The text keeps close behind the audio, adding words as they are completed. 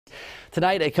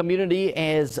Tonight, a community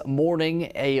is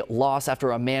mourning a loss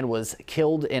after a man was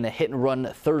killed in a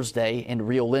hit-and-run Thursday in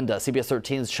Rio Linda. CBS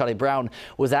 13's Shadi Brown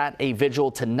was at a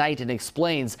vigil tonight and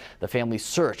explains the family's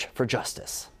search for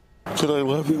justice. Because I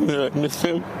love him and I miss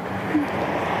him.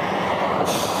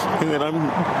 And then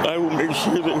I will make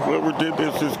sure that whoever did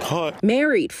this is caught.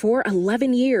 Married for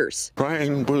 11 years.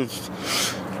 Brian was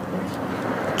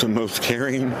the most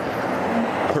caring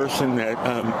person that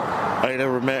I'd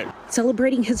ever met.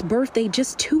 Celebrating his birthday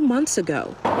just 2 months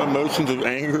ago. Emotions of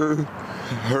anger,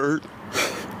 hurt,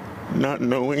 not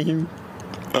knowing,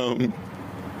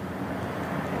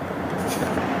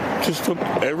 just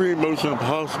every emotion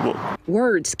possible.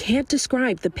 Words can't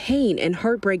describe the pain and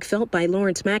heartbreak felt by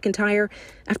Lawrence McIntyre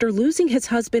after losing his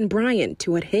husband Brian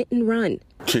to a hit and run.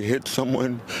 To hit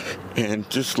someone and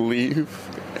just leave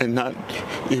and not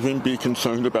even be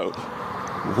concerned about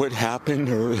what happened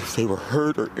or if they were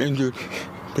hurt or injured,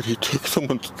 but they took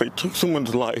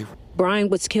someone's life. Brian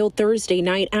was killed Thursday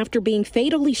night after being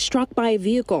fatally struck by a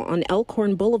vehicle on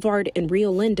Elkhorn Boulevard in Rio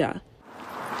Linda.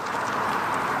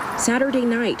 Saturday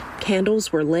night,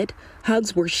 candles were lit,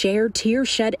 hugs were shared, tears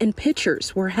shed, and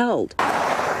pictures were held.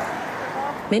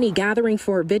 Many gathering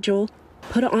for a vigil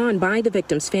put on by the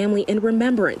victim's family in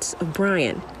remembrance of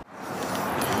Brian.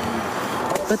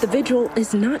 But the vigil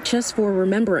is not just for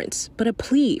remembrance, but a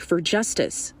plea for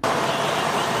justice.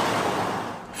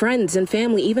 Friends and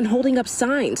family even holding up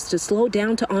signs to slow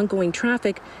down to ongoing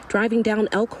traffic driving down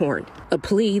Elkhorn, a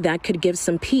plea that could give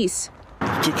some peace.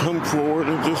 To come forward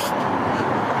and just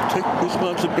take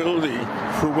responsibility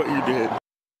for what you did.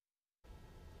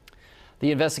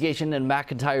 The investigation in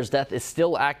McIntyre's death is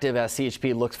still active as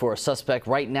CHP looks for a suspect.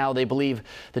 Right now, they believe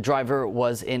the driver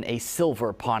was in a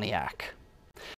silver Pontiac.